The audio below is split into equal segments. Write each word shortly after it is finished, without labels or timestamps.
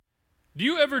Do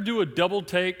you ever do a double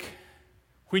take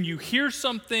when you hear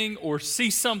something or see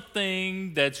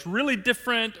something that's really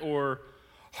different or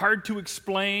hard to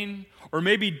explain or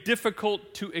maybe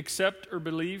difficult to accept or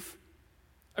believe?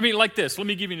 I mean, like this. Let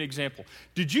me give you an example.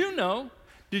 Did you know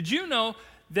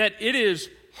that it is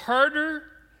harder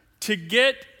to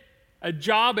get a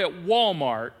job at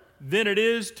Walmart than it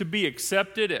is to be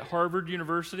accepted at Harvard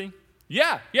University?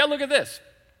 Yeah, look at this.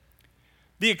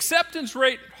 The acceptance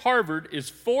rate at Harvard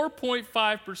is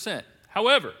 4.5%.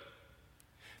 However,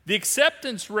 the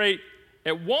acceptance rate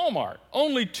at Walmart,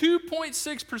 only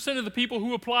 2.6% of the people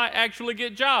who apply actually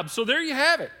get jobs. So there you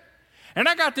have it. And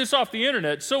I got this off the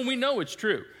internet, so we know it's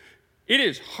true. It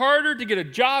is harder to get a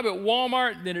job at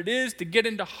Walmart than it is to get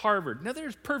into Harvard. Now,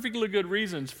 there's perfectly good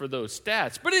reasons for those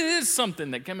stats, but it is something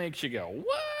that makes you go,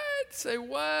 what? Say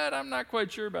what? I'm not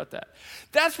quite sure about that.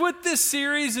 That's what this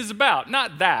series is about.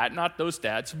 Not those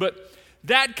stats, but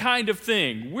that kind of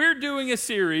thing. We're doing a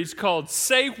series called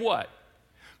Say What?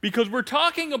 Because we're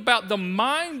talking about the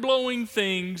mind-blowing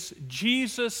things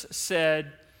Jesus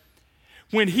said.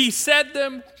 When he said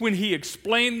them, when he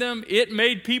explained them, it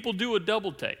made people do a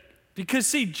double take. Because,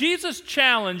 see, Jesus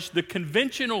challenged the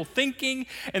conventional thinking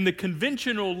and the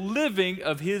conventional living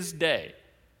of his day.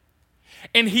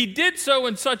 And he did so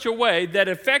in such a way that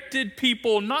affected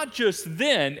people not just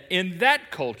then in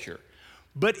that culture,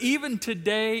 but even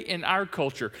today in our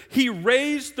culture. He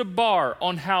raised the bar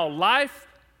on how life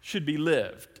should be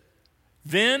lived,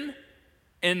 then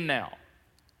and now.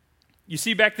 You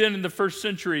see, back then in the first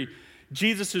century,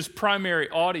 Jesus' primary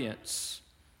audience,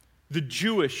 the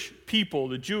Jewish people,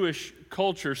 the Jewish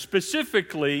culture,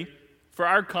 specifically, for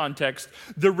our context,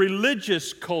 the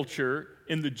religious culture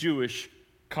in the Jewish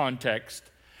context,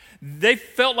 they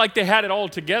felt like they had it all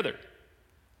together.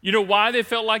 You know why they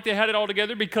felt like they had it all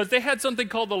together? Because they had something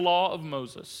called the law of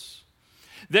Moses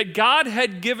that God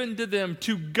had given to them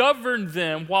to govern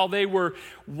them while they were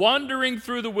wandering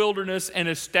through the wilderness and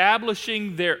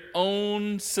establishing their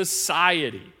own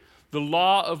society. The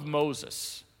law of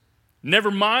Moses.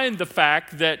 Never mind the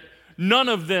fact that none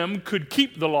of them could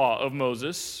keep the law of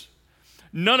Moses.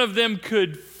 None of them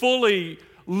could fully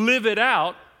live it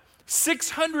out.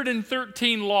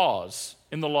 613 laws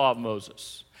in the law of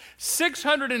Moses.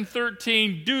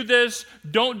 613, do this,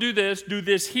 don't do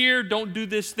this here, don't do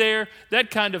this there,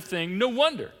 that kind of thing. No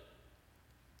wonder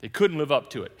they couldn't live up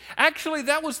to it. Actually,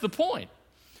 that was the point.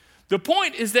 The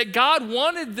point is that God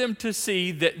wanted them to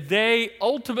see that they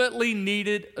ultimately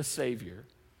needed a Savior.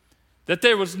 That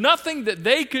there was nothing that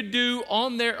they could do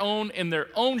on their own, in their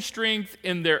own strength,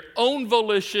 in their own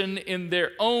volition, in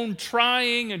their own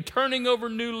trying and turning over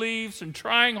new leaves and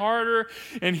trying harder,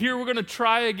 and here we're going to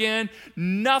try again.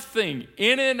 Nothing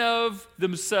in and of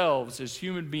themselves as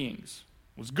human beings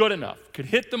was good enough, could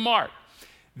hit the mark.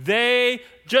 They,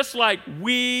 just like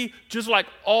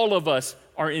all of us,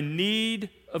 are in need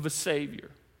of a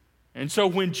Savior. And so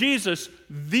when Jesus,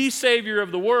 the Savior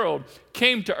of the world,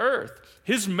 came to earth,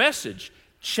 his message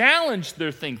challenged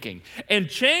their thinking and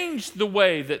changed the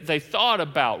way that they thought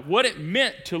about what it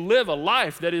meant to live a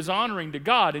life that is honoring to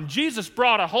God. And Jesus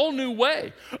brought a whole new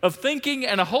way of thinking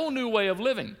and a whole new way of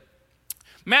living.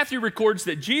 Matthew records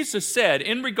that Jesus said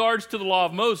in regards to the law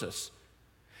of Moses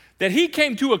that he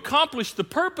came to accomplish the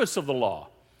purpose of the law.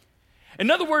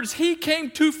 In other words, he came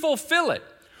to fulfill it.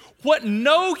 What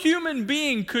no human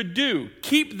being could do,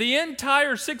 keep the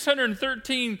entire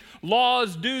 613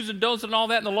 laws, do's and don'ts and all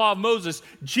that in the law of Moses,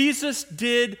 Jesus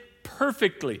did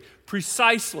perfectly,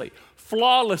 precisely,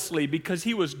 flawlessly, because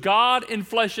he was God in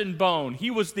flesh and bone. He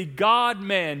was the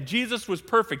God-man. Jesus was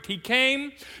perfect. He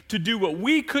came to do what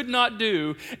we could not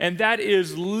do, and that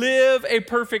is live a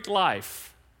perfect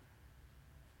life.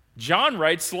 John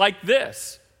writes like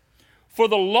this. For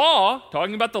the law,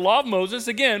 talking about the law of Moses,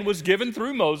 again, was given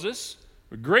through Moses.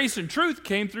 But grace and truth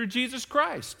came through Jesus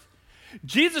Christ.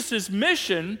 Jesus'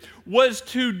 mission was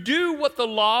to do what the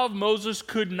law of Moses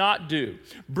could not do.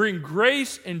 Bring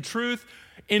grace and truth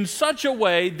in such a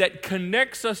way that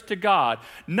connects us to God.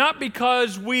 Not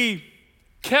because we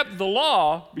kept the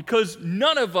law, because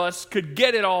none of us could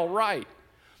get it all right,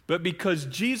 but because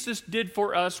Jesus did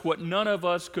for us what none of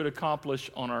us could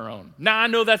accomplish on our own. Now, I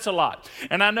know that's a lot,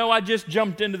 and I know I just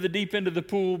jumped into the deep end of the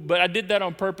pool, but I did that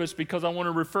on purpose because I want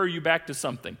to refer you back to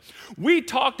something. We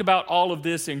talked about all of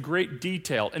this in great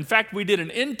detail. In fact, we did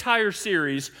an entire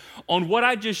series on what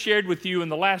I just shared with you in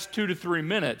the last 2 to 3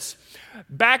 minutes.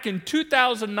 Back in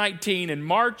 2019, in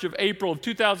March of April of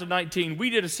 2019, we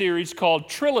did a series called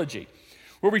Trilogy,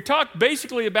 where we talked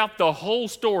basically about the whole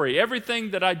story.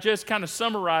 Everything that I just kind of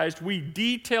summarized, we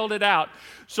detailed it out.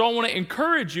 So I want to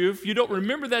encourage you, if you don't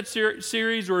remember that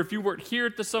series, or if you weren't here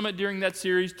at the summit during that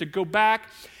series, to go back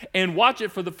and watch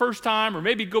it for the first time, or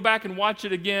maybe go back and watch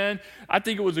it again. I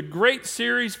think it was a great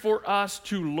series for us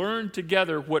to learn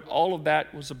together what all of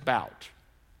that was about.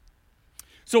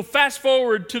 So fast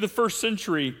forward to the first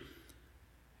century,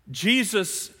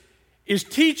 Jesus is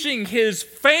teaching his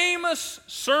famous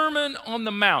Sermon on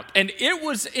the Mount. And it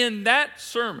was in that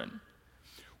sermon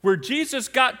where Jesus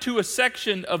got to a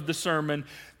section of the sermon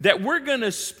that we're going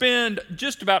to spend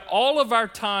just about all of our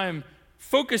time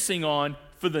focusing on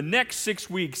for the next 6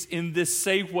 weeks in this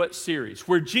Say What series,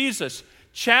 where Jesus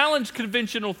challenged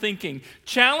conventional thinking,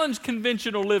 challenged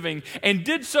conventional living, and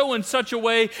did so in such a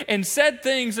way and said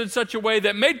things in such a way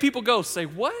that made people go, say,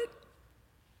 what?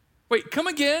 Wait, come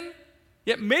again?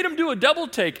 Yet made them do a double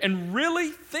take and really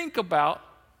think about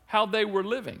how they were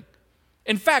living.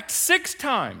 In fact, 6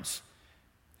 times,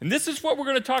 and this is what we're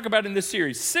going to talk about in this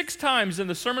series, 6 times in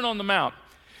the Sermon on the Mount,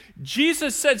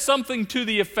 Jesus said something to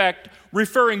the effect,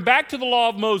 referring back to the law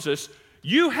of Moses,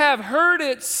 you have heard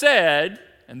it said,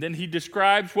 and then he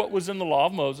describes what was in the law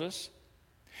of Moses.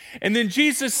 And then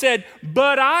Jesus said,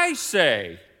 but I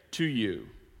say to you.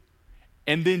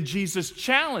 And then Jesus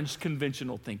challenged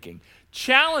conventional thinking,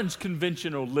 challenged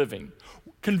conventional living,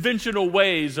 conventional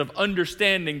ways of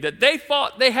understanding that they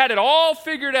thought they had it all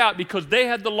figured out because they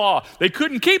had the law. They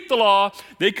couldn't keep the law.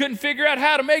 They couldn't figure out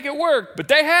how to make it work, but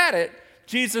they had it.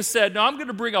 Jesus said, no, I'm going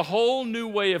to bring a whole new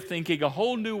way of thinking, a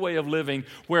whole new way of living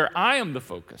where I am the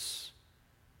focus.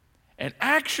 And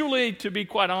actually, to be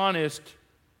quite honest,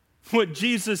 what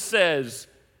Jesus says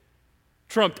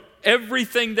trumped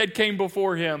everything that came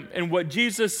before him. And what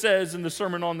Jesus says in the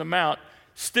Sermon on the Mount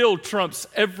still trumps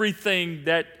everything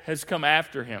that has come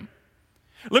after him.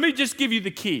 Let me just give you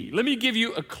the key. Let me give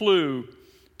you a clue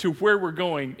to where we're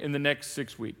going in the next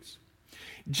 6 weeks.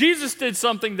 Jesus did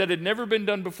something that had never been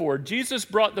done before. Jesus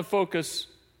brought the focus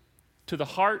to the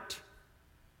heart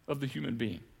of the human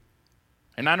being.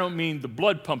 And I don't mean the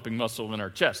blood pumping muscle in our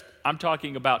chest. I'm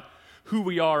talking about who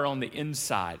we are on the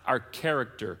inside, our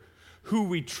character, who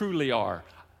we truly are,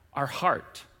 our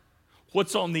heart,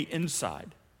 what's on the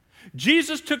inside.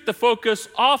 Jesus took the focus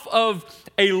off of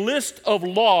a list of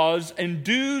laws and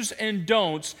do's and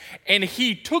don'ts, and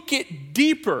he took it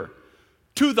deeper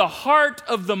to the heart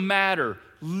of the matter,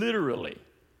 literally.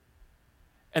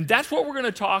 And that's what we're going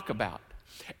to talk about.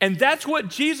 And that's what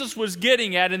Jesus was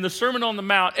getting at in the Sermon on the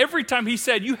Mount. Every time he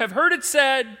said, you have heard it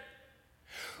said,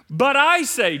 but I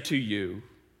say to you,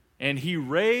 and he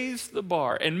raised the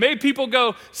bar and made people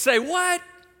go, say what?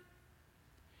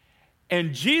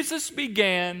 And Jesus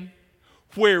began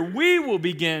where we will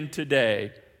begin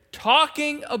today,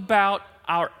 talking about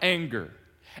our anger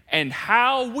and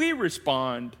how we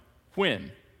respond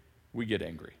when we get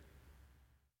angry.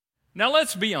 Now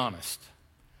let's be honest.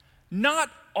 Not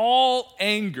all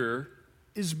anger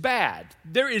is bad.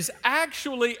 There is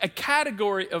actually a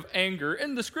category of anger,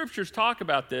 and the scriptures talk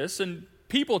about this, and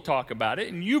people talk about it,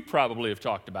 and you probably have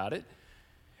talked about it,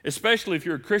 especially if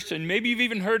you're a Christian. Maybe you've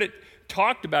even heard it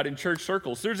talked about in church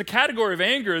circles. There's a category of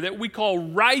anger that we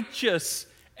call righteous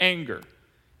anger.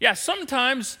 Yeah,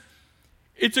 sometimes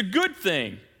it's a good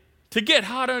thing to get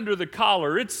hot under the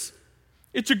collar. It's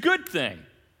a good thing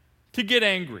to get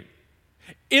angry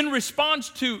in response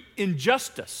to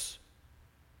injustice,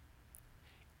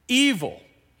 evil.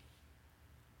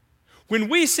 When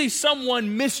we see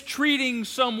someone mistreating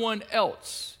someone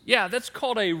else, yeah, that's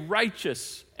called a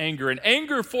righteous anger, an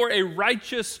anger for a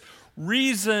righteous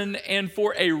reason and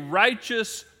for a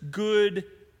righteous good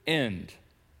end.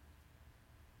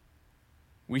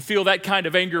 We feel that kind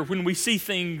of anger when we see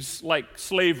things like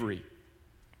slavery,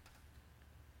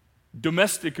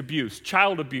 domestic abuse,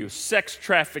 child abuse, sex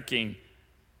trafficking,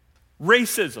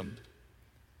 racism.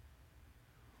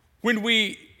 When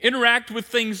we interact with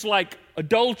things like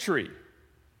adultery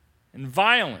and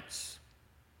violence,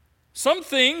 some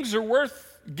things are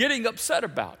worth getting upset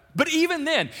about. But even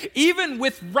then, even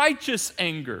with righteous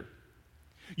anger,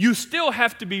 you still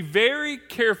have to be very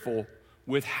careful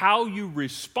with how you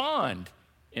respond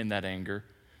in that anger,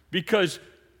 because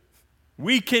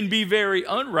we can be very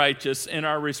unrighteous in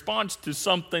our response to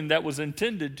something that was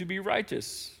intended to be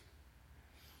righteous.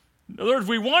 In other words,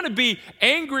 we want to be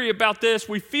angry about this.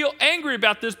 We feel angry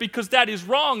about this because that is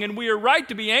wrong, and we are right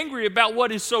to be angry about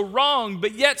what is so wrong,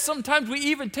 but yet sometimes we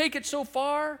even take it so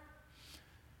far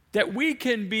that we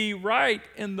can be right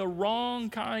in the wrong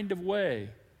kind of way.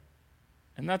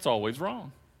 And that's always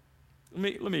wrong.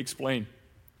 Let me explain.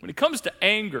 When it comes to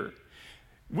anger,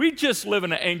 we just live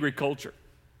in an angry culture.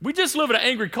 We just live in an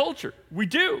angry culture. We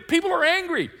do. People are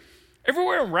angry.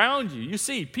 Everywhere around you, you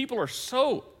see people are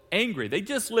so angry. They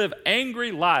just live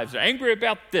angry lives. They're angry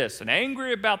about this and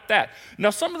angry about that.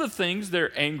 Now, some of the things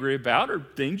they're angry about are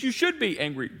things you should be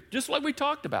angry, just like we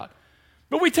talked about.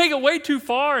 But we take it way too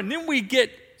far, and then we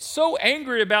get so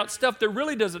angry about stuff that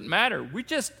really doesn't matter. We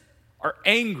just are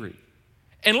angry.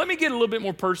 And let me get a little bit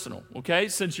more personal, okay?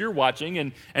 Since you're watching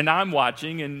and I'm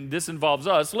watching and this involves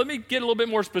us, let me get a little bit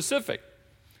more specific.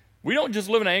 We don't just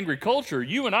live in an angry culture.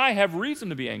 You and I have reason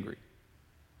to be angry.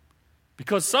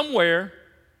 Because somewhere,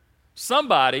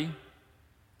 somebody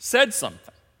said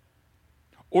something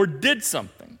or did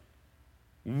something.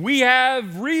 We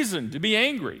have reason to be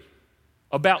angry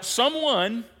about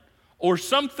someone or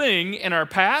something in our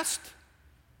past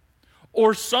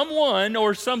or someone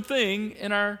or something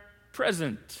in our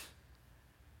present.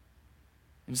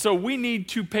 And so we need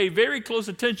to pay very close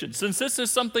attention. Since this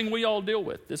is something we all deal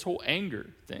with, this whole anger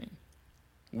thing,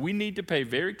 we need to pay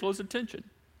very close attention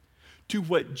to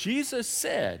what Jesus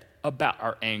said about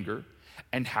our anger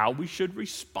and how we should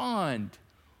respond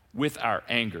with our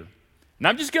anger. And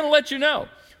I'm just going to let you know,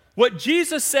 what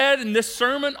Jesus said in this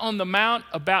Sermon on the Mount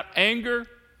about anger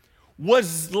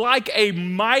was like a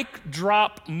mic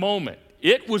drop moment.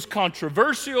 It was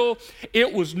controversial,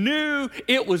 it was new,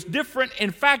 it was different.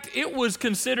 In fact, it was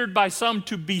considered by some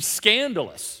to be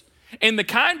scandalous. And the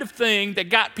kind of thing that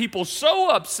got people so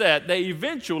upset, they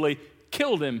eventually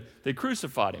killed him, they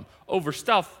crucified him over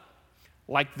stuff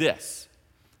like this.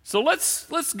 So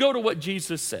let's go to what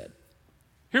Jesus said.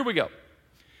 Here we go.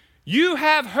 You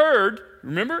have heard,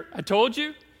 remember I told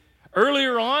you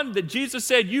earlier on that Jesus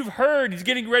said, you've heard, he's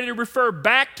getting ready to refer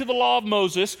back to the law of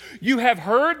Moses. You have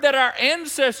heard that our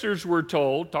ancestors were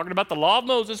told, talking about the law of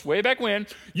Moses way back when,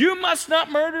 you must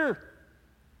not murder.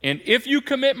 And if you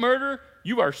commit murder,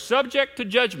 you are subject to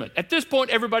judgment. At this point,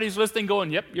 everybody's listening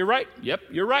going, yep, you're right. Yep,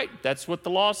 you're right. That's what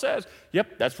the law says.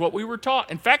 Yep, that's what we were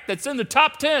taught. In fact, that's in the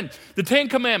top 10, the 10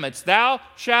 commandments. Thou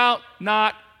shalt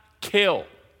not kill.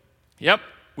 Yep,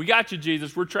 we got you,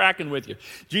 Jesus. We're tracking with you.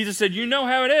 Jesus said, you know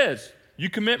how it is.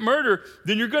 You commit murder,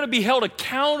 then you're going to be held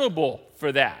accountable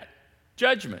for that.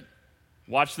 Judgment.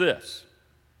 Watch this.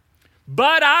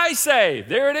 But I say,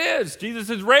 there it is. Jesus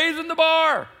is raising the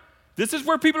bar. This is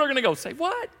where people are going to go, say,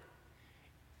 what?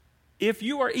 If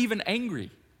you are even angry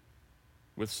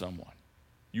with someone,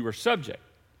 you are subject,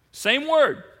 same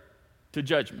word, to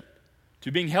judgment,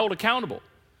 to being held accountable.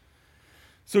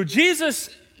 So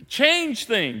Jesus changed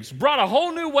things, brought a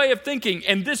whole new way of thinking,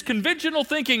 and this conventional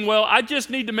thinking, well, I just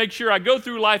need to make sure I go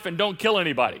through life and don't kill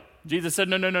anybody. Jesus said,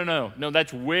 no,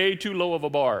 that's way too low of a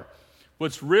bar.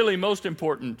 What's really most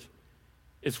important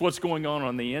is what's going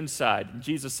on the inside. And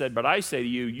Jesus said, but I say to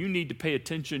you, you need to pay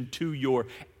attention to your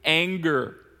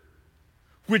anger,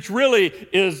 which really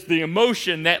is the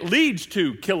emotion that leads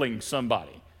to killing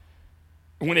somebody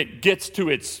when it gets to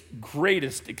its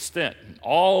greatest extent,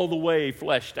 all the way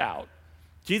fleshed out.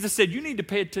 Jesus said, you need to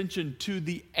pay attention to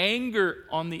the anger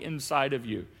on the inside of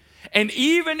you. And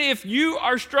even if you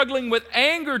are struggling with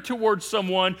anger towards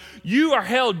someone, you are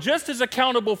held just as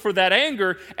accountable for that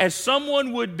anger as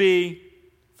someone would be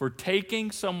for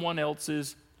taking someone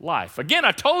else's life. Again,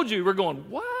 I told you, we're going,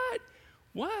 what?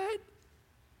 What?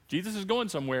 Jesus is going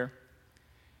somewhere.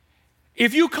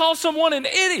 If you call someone an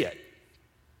idiot,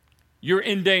 you're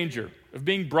in danger of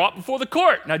being brought before the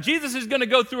court. Now, Jesus is going to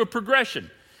go through a progression.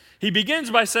 He begins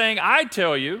by saying, I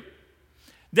tell you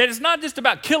that it's not just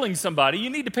about killing somebody. You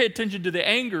need to pay attention to the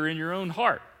anger in your own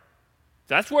heart.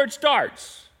 That's where it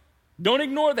starts. Don't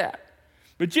ignore that.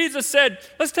 But Jesus said,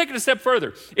 let's take it a step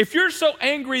further. If you're so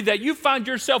angry that you find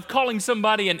yourself calling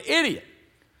somebody an idiot,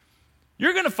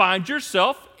 you're going to find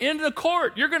yourself in the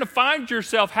court. You're going to find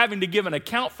yourself having to give an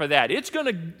account for that. It's going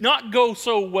to not go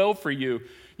so well for you.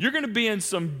 You're going to be in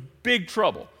some big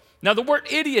trouble. Now, the word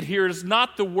idiot here is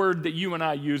not the word that you and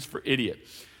I use for idiot.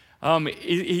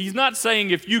 He's not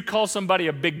saying if you call somebody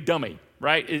a big dummy,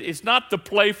 right? It's not the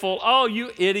playful, oh,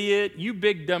 you idiot, you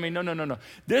big dummy. No.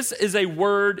 This is a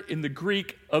word in the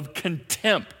Greek of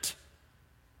contempt.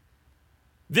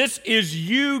 This is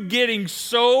you getting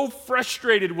so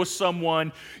frustrated with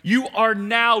someone, you are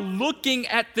now looking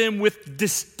at them with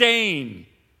disdain.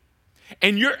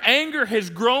 And your anger has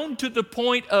grown to the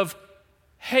point of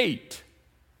hate,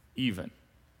 even.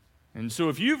 And so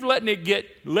if you've let it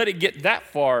get that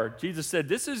far, Jesus said,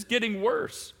 this is getting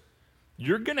worse.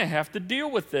 You're going to have to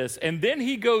deal with this. And then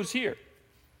he goes here.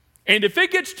 And if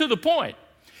it gets to the point,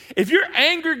 if your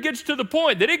anger gets to the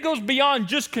point that it goes beyond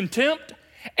just contempt,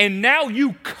 and now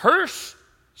you curse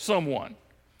someone,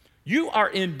 you are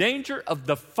in danger of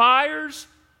the fires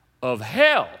of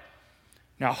hell.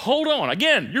 Now, hold on.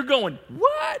 Again, you're going,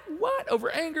 what? What? Over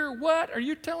anger? What? Are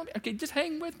you telling me? Okay, just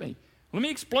hang with me. Let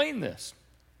me explain this.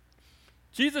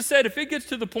 Jesus said, if it gets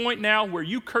to the point now where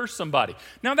you curse somebody.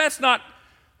 Now, that's not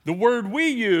the word we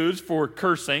use for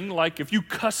cursing, like if you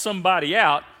cuss somebody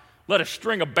out, let a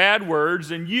string of bad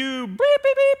words and you beep, beep,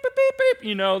 beep, beep, beep, beep,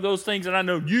 you know, those things. And I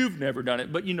know you've never done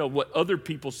it, but you know what other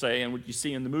people say and what you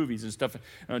see in the movies and stuff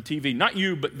on TV. Not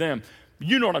you, but them.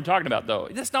 You know what I'm talking about, though.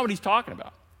 That's not what he's talking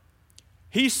about.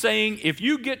 He's saying if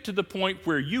you get to the point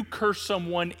where you curse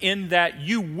someone in that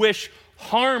you wish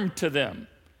harm to them,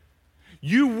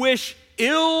 you wish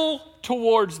ill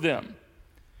towards them,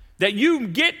 that you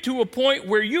get to a point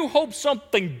where you hope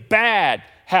something bad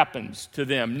happens to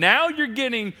them. Now you're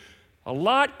getting a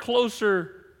lot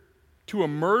closer to a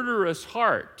murderous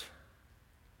heart.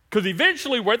 Because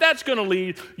eventually where that's going to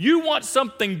lead, you want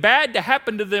something bad to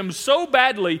happen to them so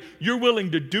badly, you're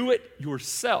willing to do it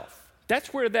yourself.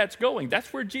 That's where that's going.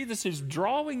 That's where Jesus is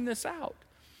drawing this out.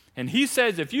 And he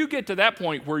says if you get to that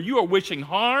point where you are wishing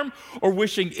harm or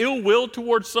wishing ill will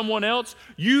towards someone else,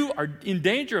 you are in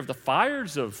danger of the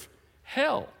fires of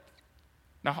hell.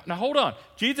 Now hold on.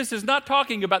 Jesus is not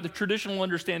talking about the traditional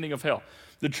understanding of hell.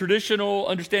 The traditional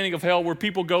understanding of hell where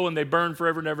people go and they burn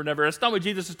forever and ever and ever. That's not what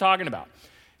Jesus is talking about.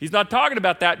 He's not talking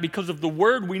about that because of the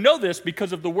word. We know this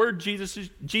because of the word Jesus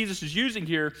is using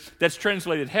here that's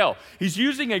translated hell. He's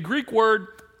using a Greek word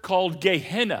called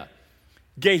Gehenna.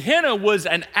 Gehenna was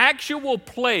an actual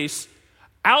place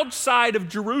outside of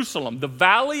Jerusalem, the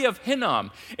Valley of Hinnom.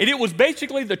 And it was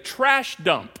basically the trash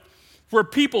dump where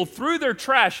people threw their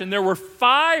trash, and there were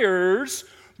fires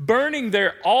burning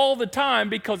there all the time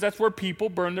because that's where people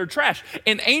burn their trash.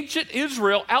 In ancient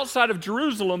Israel, outside of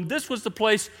Jerusalem, this was the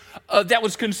place that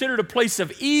was considered a place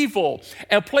of evil,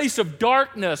 a place of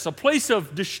darkness, a place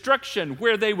of destruction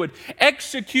where they would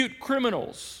execute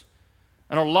criminals.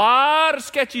 And a lot of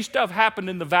sketchy stuff happened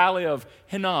in the Valley of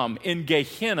Hinnom, in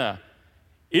Gehenna.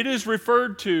 It is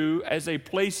referred to as a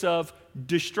place of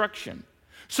destruction.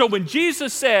 So when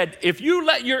Jesus said, if you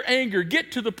let your anger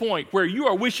get to the point where you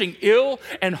are wishing ill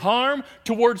and harm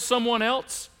towards someone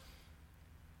else,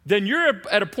 then you're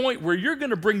at a point where you're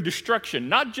going to bring destruction,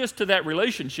 not just to that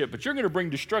relationship, but you're going to bring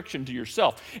destruction to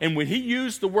yourself. And when he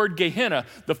used the word Gehenna,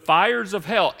 the fires of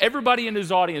hell, everybody in his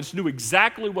audience knew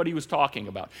exactly what he was talking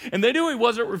about. And they knew he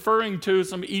wasn't referring to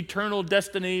some eternal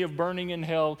destiny of burning in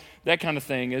hell, that kind of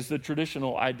thing, as the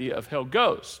traditional idea of hell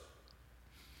goes.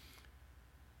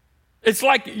 It's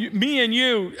like me and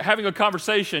you having a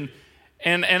conversation,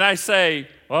 and I say,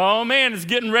 oh man, it's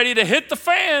getting ready to hit the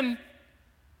fan.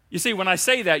 You see, when I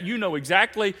say that, you know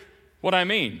exactly what I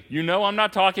mean. You know I'm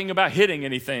not talking about hitting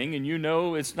anything, and you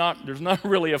know there's not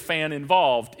really a fan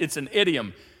involved. It's an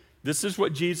idiom. This is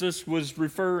what Jesus was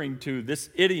referring to, this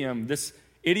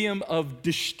idiom of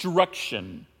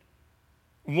destruction.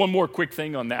 One more quick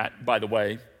thing on that, by the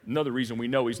way. Another reason we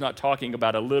know he's not talking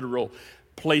about a literal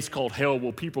place called hell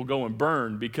where people go and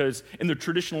burn, because in the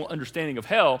traditional understanding of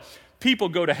hell, people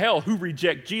go to hell who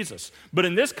reject Jesus. But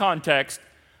in this context,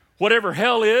 whatever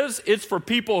hell is, it's for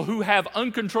people who have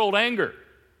uncontrolled anger.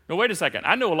 Now, wait a second.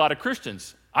 I know a lot of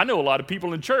Christians. I know a lot of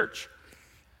people in church.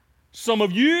 Some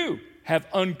of you have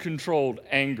uncontrolled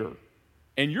anger,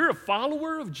 and you're a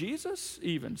follower of Jesus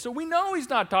even. So we know he's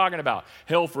not talking about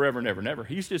hell forever and ever and ever.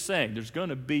 He's just saying there's going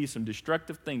to be some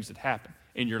destructive things that happen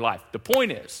in your life. The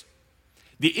point is,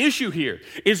 the issue here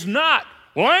is not,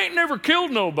 well, I ain't never killed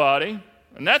nobody,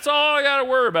 and that's all I got to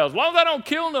worry about. As long as I don't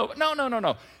kill nobody.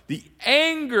 No. The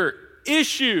anger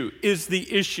issue is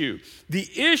the issue. The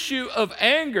issue of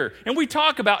anger. And we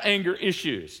talk about anger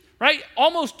issues, right?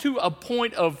 Almost to a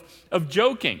point of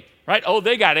joking, right? Oh,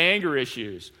 they got anger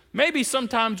issues. Maybe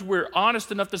sometimes we're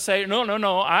honest enough to say,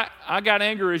 no, I got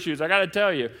anger issues, I got to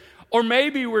tell you. Or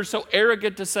maybe we're so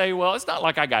arrogant to say, well, it's not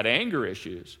like I got anger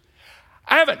issues.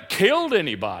 I haven't killed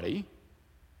anybody.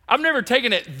 I've never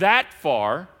taken it that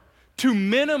far to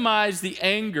minimize the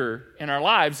anger in our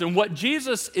lives. And what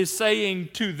Jesus is saying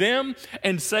to them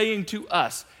and saying to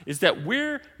us is that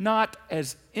we're not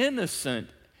as innocent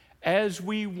as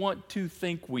we want to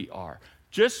think we are.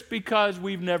 Just because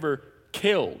we've never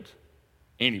killed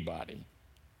anybody,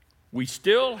 we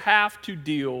still have to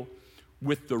deal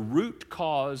with the root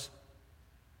cause,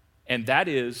 and that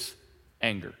is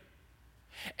anger.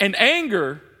 And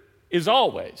anger is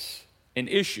always an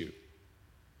issue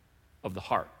of the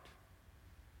heart.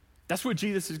 That's what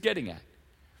Jesus is getting at.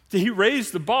 So he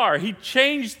raised the bar. He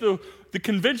changed the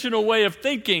conventional way of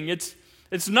thinking. It's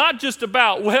not just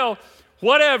about, well,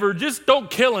 whatever, just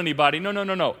don't kill anybody.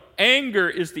 No. Anger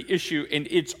is the issue, and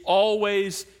it's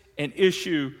always an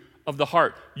issue of the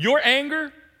heart. Your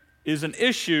anger is an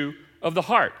issue of the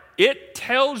heart. It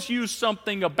tells you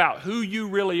something about who you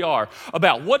really are,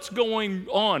 about what's going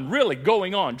on, really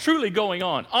going on, truly going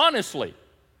on, honestly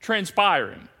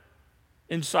transpiring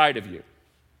inside of you.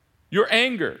 Your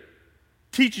anger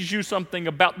teaches you something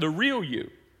about the real you,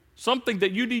 something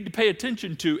that you need to pay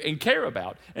attention to and care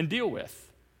about and deal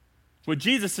with. What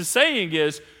Jesus is saying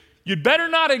is, you'd better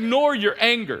not ignore your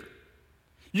anger.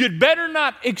 You'd better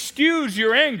not excuse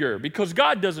your anger, because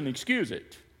God doesn't excuse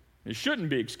it. It shouldn't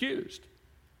be excused.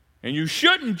 And you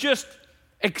shouldn't just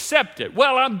accept it.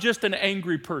 Well, I'm just an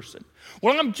angry person.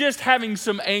 Well, I'm just having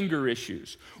some anger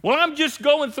issues. Well, I'm just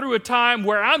going through a time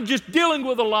where I'm just dealing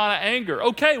with a lot of anger.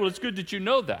 Okay, well, it's good that you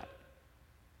know that.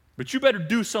 But you better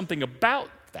do something about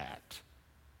that,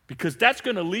 because that's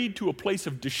going to lead to a place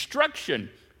of destruction,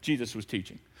 Jesus was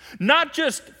teaching. Not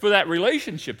just for that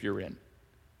relationship you're in,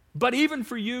 but even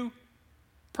for you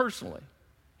personally.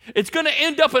 It's going to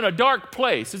end up in a dark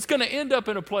place. It's going to end up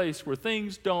in a place where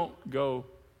things don't go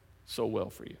so well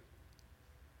for you.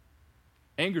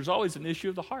 Anger is always an issue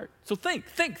of the heart. So think.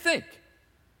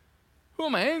 Who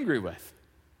am I angry with?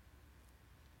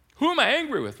 Who am I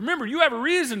angry with? Remember, you have a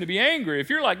reason to be angry.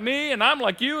 If you're like me and I'm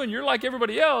like you and you're like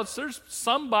everybody else, there's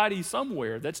somebody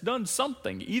somewhere that's done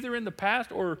something, either in the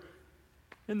past or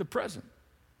in the present.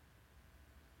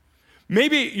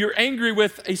 Maybe you're angry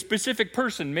with a specific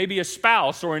person, maybe a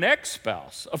spouse or an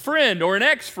ex-spouse, a friend or an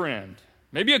ex-friend,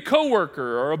 maybe a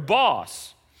coworker or a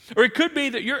boss. Or it could be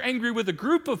that you're angry with a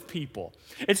group of people.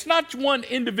 It's not one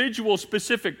individual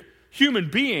specific human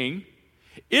being.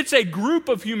 It's a group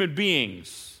of human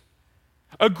beings,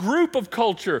 a group of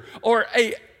culture, or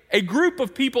a group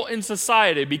of people in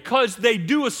society, because they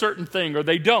do a certain thing or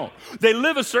they don't. They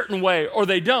live a certain way or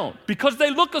they don't. Because they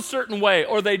look a certain way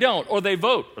or they don't. Or they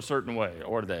vote a certain way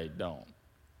or they don't.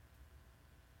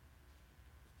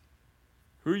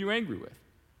 Who are you angry with?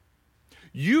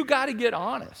 You got to get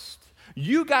honest.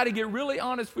 You got to get really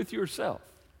honest with yourself.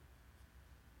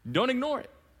 Don't ignore it.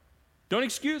 Don't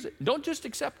excuse it. Don't just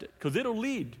accept it, because it'll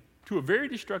lead to a very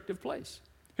destructive place.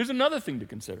 Here's another thing to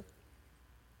consider.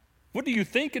 What do you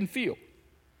think and feel?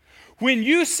 When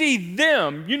you see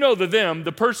them, you know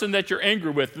the person that you're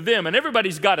angry with, them, and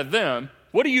everybody's got a them.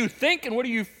 What do you think and what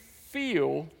do you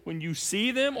feel when you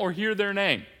see them or hear their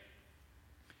name?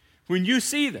 When you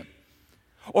see them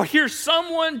or hear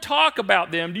someone talk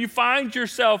about them, do you find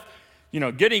yourself,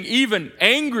 getting even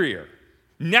angrier?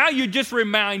 Now you just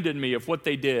reminded me of what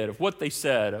they did, of what they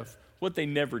said, of what they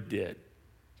never did,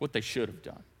 what they should have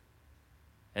done.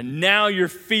 And now you're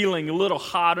feeling a little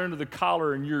hot under the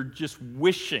collar and you're just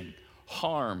wishing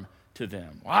harm to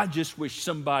them. Well, I just wish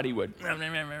somebody would.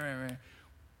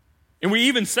 And we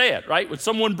even say it, right? When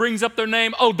someone brings up their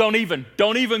name, don't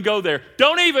even go there.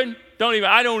 Don't even.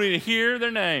 I don't even hear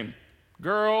their name.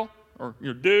 Girl or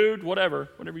your dude, whatever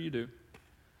you do.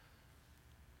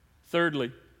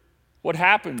 Thirdly, what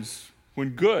happens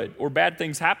when good or bad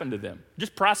things happen to them?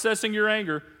 Just processing your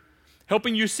anger,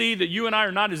 helping you see that you and I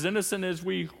are not as innocent as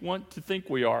we want to think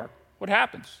we are. What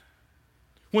happens?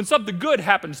 When something good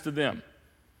happens to them,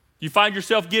 you find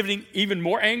yourself getting even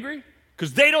more angry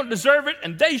because they don't deserve it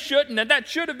and they shouldn't, and that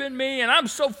should have been me, and I'm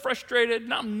so frustrated,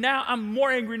 and I'm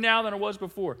more angry now than I was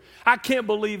before. I can't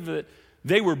believe that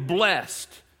they were blessed.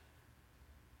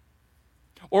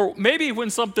 Or maybe when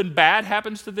something bad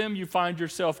happens to them, you find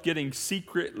yourself getting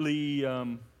secretly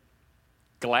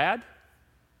glad.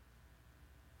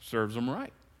 Serves them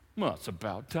right. Well, it's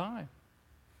about time.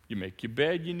 You make your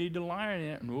bed, you need to lie in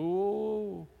it.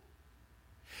 Oh.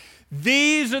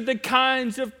 These are the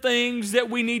kinds of things that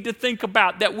we need to think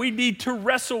about, that we need to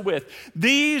wrestle with.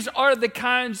 These are the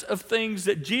kinds of things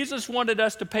that Jesus wanted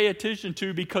us to pay attention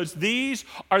to, because these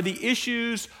are the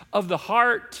issues of the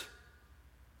heart.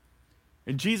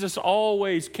 And Jesus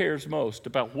always cares most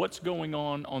about what's going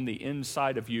on the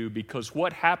inside of you, because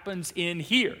what happens in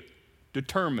here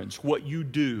determines what you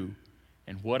do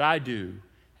and what I do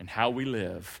and how we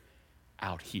live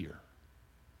out here.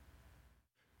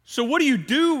 So what do you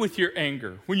do with your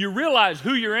anger when you realize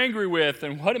who you're angry with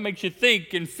and what it makes you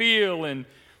think and feel, and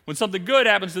when something good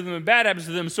happens to them and bad happens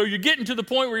to them? So you're getting to the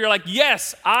point where you're like,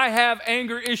 yes, I have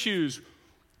anger issues.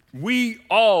 We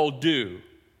all do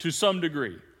to some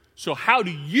degree. So how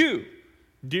do you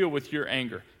deal with your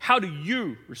anger? How do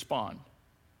you respond?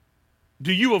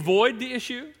 Do you avoid the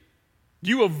issue? Do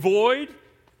you avoid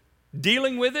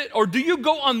dealing with it? Or do you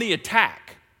go on the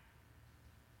attack?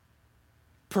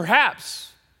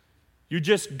 Perhaps you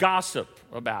just gossip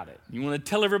about it. You want to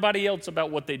tell everybody else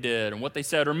about what they did and what they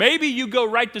said. Or maybe you go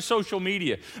right to social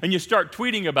media and you start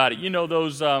tweeting about it. You know,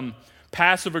 those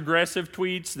passive-aggressive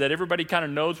tweets that everybody kind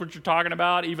of knows what you're talking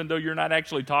about, even though you're not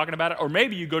actually talking about it. Or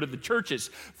maybe you go to the church's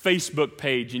Facebook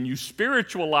page and you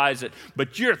spiritualize it,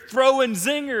 but you're throwing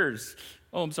zingers.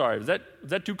 Oh, I'm sorry. Was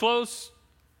that too close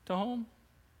to home?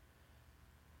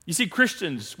 You see,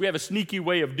 Christians, we have a sneaky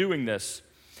way of doing this.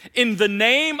 In the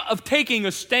name of taking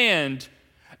a stand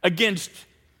against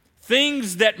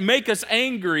things that make us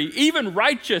angry, even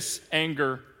righteous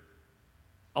anger,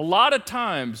 a lot of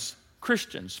times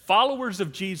Christians, followers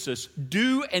of Jesus,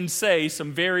 do and say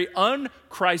some very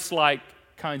un-Christ-like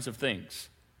kinds of things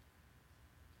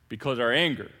because our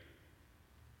anger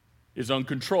is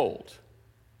uncontrolled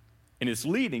and it's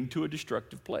leading to a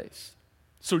destructive place.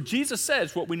 So Jesus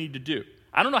says what we need to do.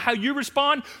 I don't know how you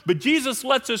respond, but Jesus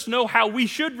lets us know how we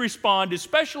should respond,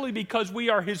 especially because we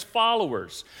are his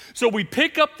followers. So we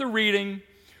pick up the reading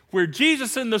where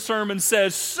Jesus in the sermon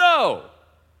says, so,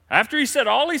 after he said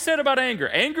all he said about anger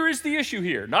is the issue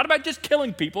here, not about just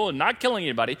killing people and not killing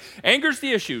anybody. Anger's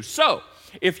the issue. So,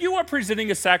 if you are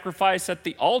presenting a sacrifice at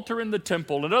the altar in the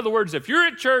temple, in other words, if you're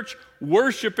at church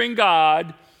worshiping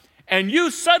God, and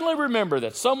you suddenly remember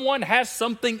that someone has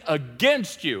something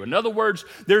against you. In other words,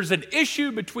 there's an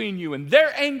issue between you and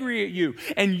they're angry at you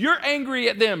and you're angry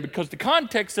at them because the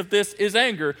context of this is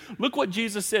anger. Look what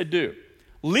Jesus said do.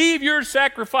 Leave your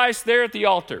sacrifice there at the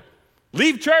altar.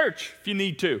 Leave church if you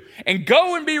need to and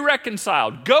go and be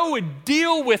reconciled. Go and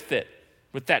deal with it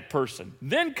with that person.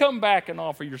 Then come back and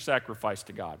offer your sacrifice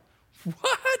to God.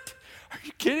 What? Are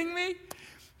you kidding me?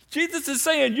 Jesus is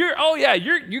saying,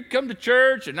 you come to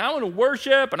church and I want to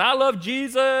worship and I love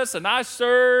Jesus and I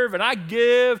serve and I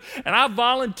give and I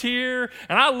volunteer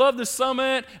and I love the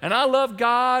summit and I love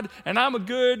God and I'm a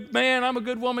good man, I'm a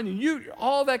good woman, and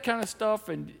all that kind of stuff.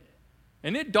 And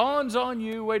it dawns on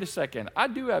you, wait a second, I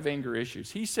do have anger issues.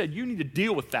 He said you need to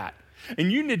deal with that.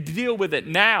 And you need to deal with it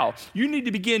now. You need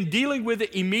to begin dealing with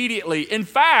it immediately. In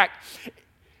fact,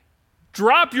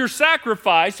 drop your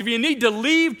sacrifice. If you need to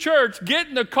leave church, get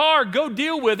in the car, go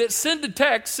deal with it, send a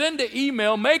text, send an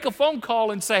email, make a phone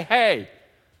call and say, hey,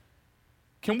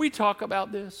 can we talk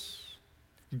about this?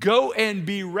 Go and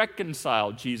be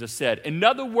reconciled, Jesus said. In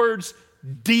other words,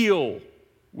 deal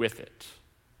with it.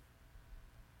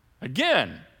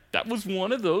 Again, that was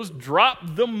one of those drop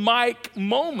the mic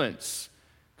moments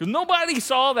because nobody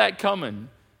saw that coming.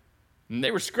 And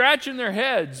they were scratching their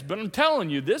heads, but I'm telling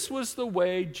you, this was the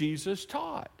way Jesus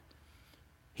taught.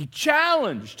 He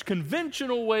challenged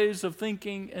conventional ways of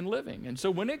thinking and living. And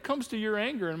so when it comes to your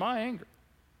anger and my anger,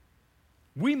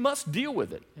 we must deal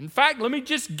with it. In fact, let me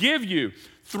just give you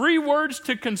 3 words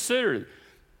to consider.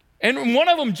 And one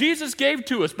of them Jesus gave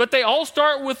to us, but they all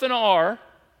start with an R.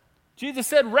 Jesus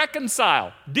said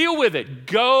reconcile, deal with it,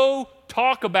 go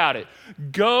talk about it,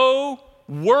 go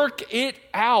work it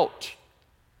out.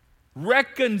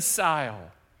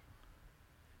 Reconcile.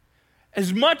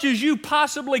 As much as you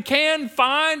possibly can,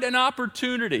 find an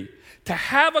opportunity to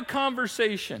have a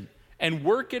conversation and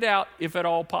work it out if at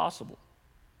all possible.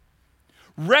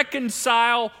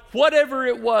 Reconcile whatever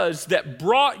it was that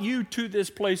brought you to this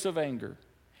place of anger.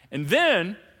 And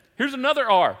then, here's another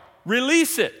R,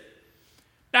 release it.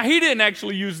 Now, he didn't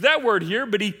actually use that word here,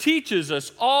 but he teaches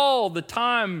us all the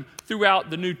time throughout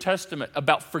the New Testament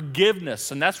about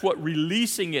forgiveness, and that's what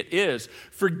releasing it is.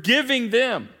 Forgiving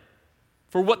them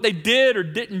for what they did or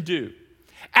didn't do.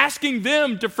 Asking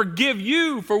them to forgive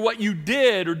you for what you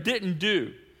did or didn't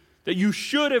do, that you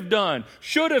should have done,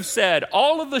 should have said,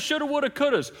 all of the shoulda, woulda,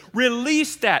 couldas.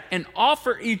 Release that and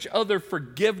offer each other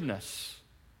forgiveness.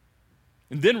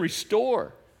 And then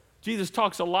restore. Jesus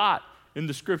talks a lot in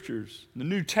the scriptures, in the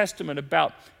New Testament,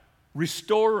 about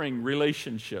restoring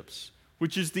relationships,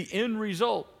 which is the end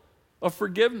result of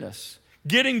forgiveness.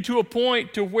 Getting to a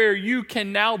point to where you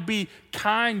can now be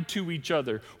kind to each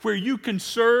other, where you can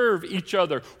serve each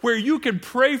other, where you can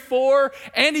pray for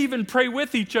and even pray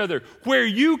with each other, where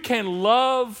you can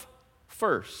love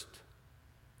first,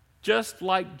 just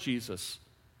like Jesus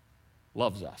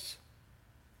loves us.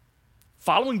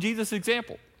 Following Jesus'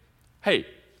 example. Hey,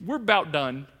 we're about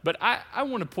done, but I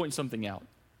want to point something out.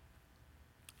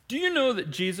 Do you know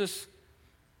that Jesus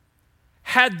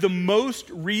had the most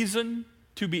reason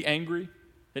to be angry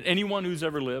than anyone who's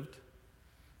ever lived?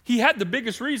 He had the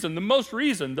biggest reason, the most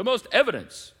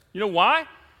evidence. You know why?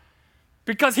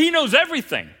 Because he knows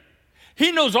everything.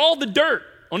 He knows all the dirt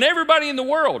on everybody in the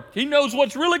world. He knows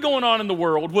what's really going on in the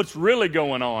world, what's really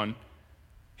going on.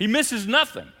 He misses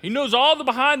nothing. He knows all the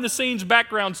behind-the-scenes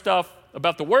background stuff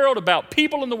about the world, about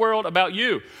people in the world, about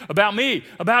you, about me,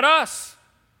 about us.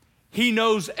 He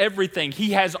knows everything.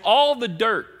 He has all the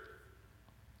dirt.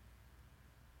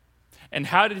 And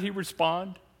how did he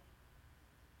respond?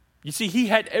 You see, he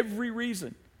had every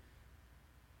reason.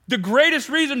 The greatest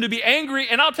reason to be angry,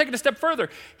 and I'll take it a step further.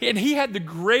 And he had the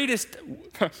greatest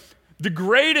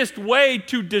way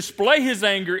to display his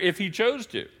anger if he chose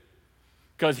to.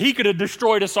 Because he could have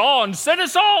destroyed us all and sent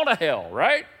us all to hell,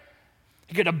 right?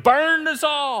 He could have burned us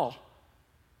all.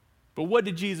 But what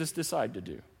did Jesus decide to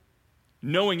do?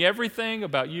 Knowing everything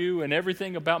about you and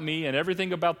everything about me and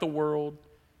everything about the world,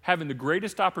 having the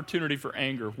greatest opportunity for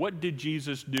anger, what did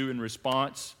Jesus do in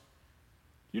response?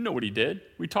 You know what he did.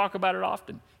 We talk about it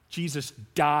often. Jesus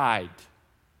died.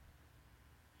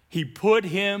 He put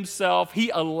himself, he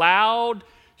allowed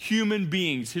human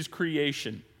beings, his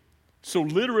creation. So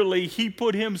literally, he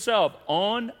put himself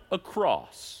on a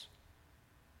cross.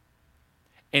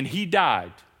 And he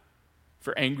died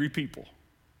for angry people.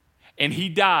 And he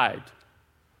died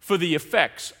for the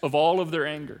effects of all of their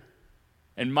anger.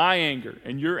 And my anger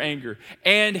and your anger.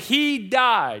 And he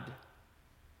died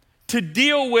to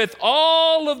deal with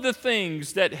all of the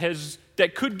things that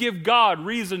could give God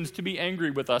reasons to be angry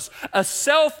with us. A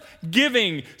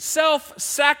self-giving,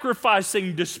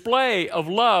 self-sacrificing display of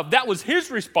love. That was his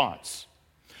response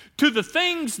to the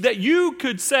things that you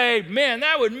could say, man,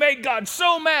 that would make God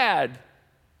so mad.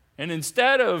 And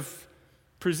instead of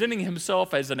presenting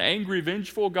himself as an angry,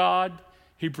 vengeful God,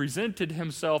 he presented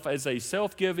himself as a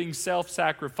self-giving,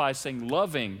 self-sacrificing,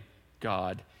 loving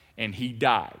God, and he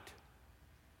died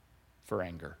for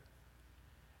anger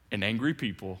and angry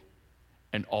people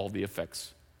and all the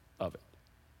effects of it.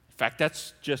 In fact,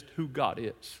 that's just who God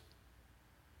is.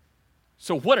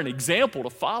 So what an example to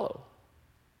follow.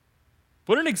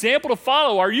 What an example to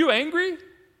follow. Are you angry?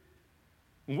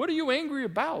 What are you angry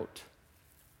about?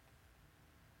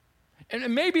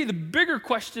 And maybe the bigger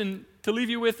question to leave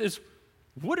you with is,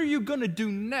 what are you going to do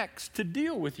next to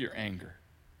deal with your anger?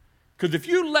 Because if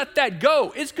you let that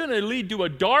go, it's going to lead to a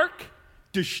dark,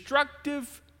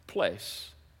 destructive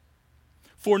place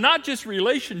for not just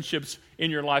relationships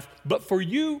in your life, but for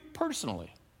you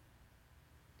personally.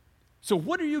 So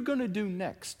what are you going to do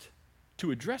next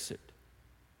to address it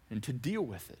and to deal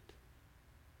with it?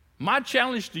 My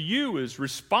challenge to you is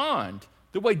respond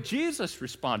the way Jesus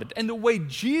responded and the way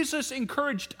Jesus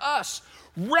encouraged us.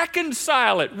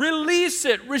 Reconcile it, release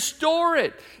it, restore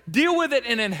it, deal with it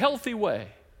in a healthy way.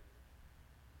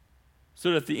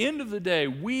 So that at the end of the day,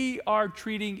 we are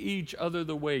treating each other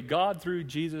the way God, through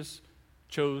Jesus,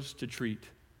 chose to treat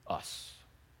us.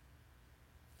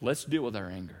 Let's deal with our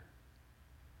anger.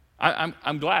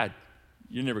 I'm glad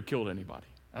you never killed anybody.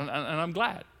 And I'm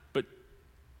glad. But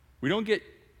we don't get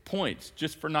points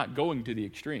just for not going to the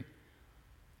extreme.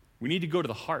 We need to go to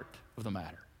the heart of the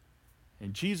matter.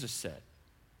 And Jesus said,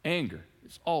 anger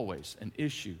is always an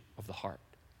issue of the heart.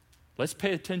 Let's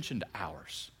pay attention to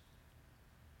ours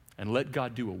and let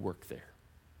God do a work there.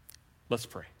 Let's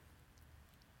pray.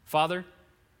 Father,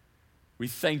 we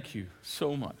thank you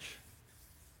so much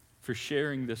for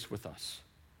sharing this with us.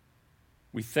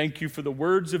 We thank you for the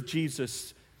words of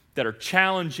Jesus that are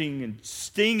challenging and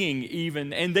stinging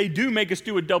even, and they do make us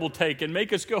do a double take and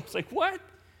make us go, it's like, what?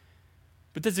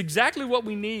 But that's exactly what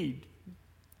we need.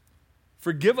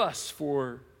 Forgive us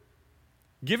for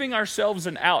giving ourselves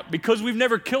an out because we've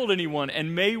never killed anyone,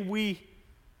 and may we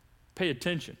pay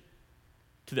attention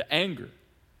to the anger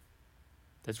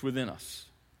that's within us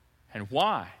and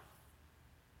why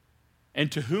and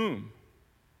to whom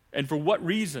and for what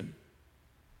reason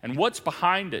and what's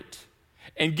behind it,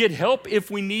 and get help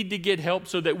if we need to get help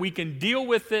so that we can deal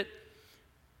with it,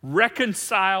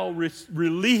 reconcile,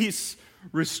 release,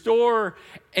 restore,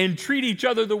 and treat each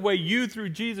other the way you, through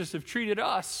Jesus, have treated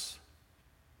us.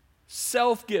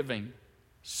 Self-giving,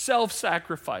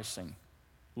 self-sacrificing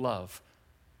love.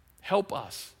 Help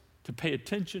us to pay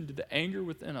attention to the anger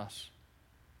within us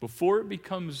before it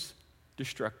becomes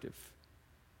destructive.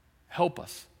 Help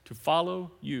us to follow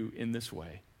you in this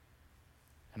way.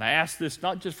 And I ask this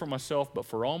not just for myself, but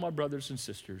for all my brothers and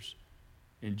sisters.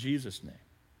 In Jesus' name,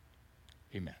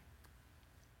 amen.